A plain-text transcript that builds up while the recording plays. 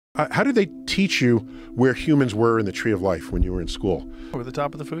How did they teach you where humans were in the tree of life when you were in school? We're the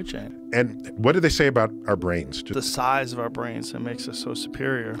top of the food chain. And what did they say about our brains? The size of our brains, that makes us so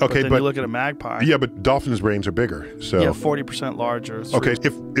superior. Okay, but then you look at a magpie. Yeah, but dolphins' brains are bigger. So yeah, 40% larger. Okay,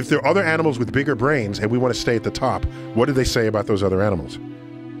 if there are other animals with bigger brains and we want to stay at the top, what did they say about those other animals?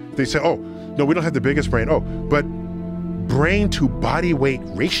 They say, oh, no, we don't have the biggest brain. Oh, but brain to body weight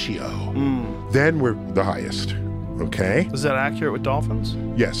ratio, then we're the highest. Okay. Is that accurate with dolphins?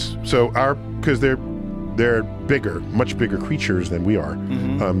 Yes. So because they're bigger, much bigger creatures than we are.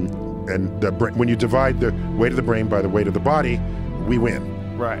 And when you divide the weight of the brain by the weight of the body, we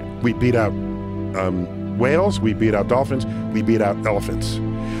win. Right. We beat out whales, we beat out dolphins, we beat out elephants.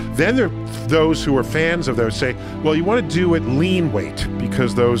 Then there are those who are fans of those say, well, you want to do it lean weight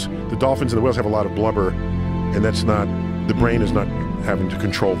because the dolphins and the whales have a lot of blubber, and that's not, the brain is not having to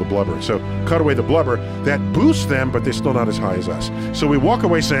control the blubber. So cut away the blubber, that boosts them, but they're still not as high as us. So we walk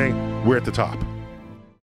away saying, we're at the top.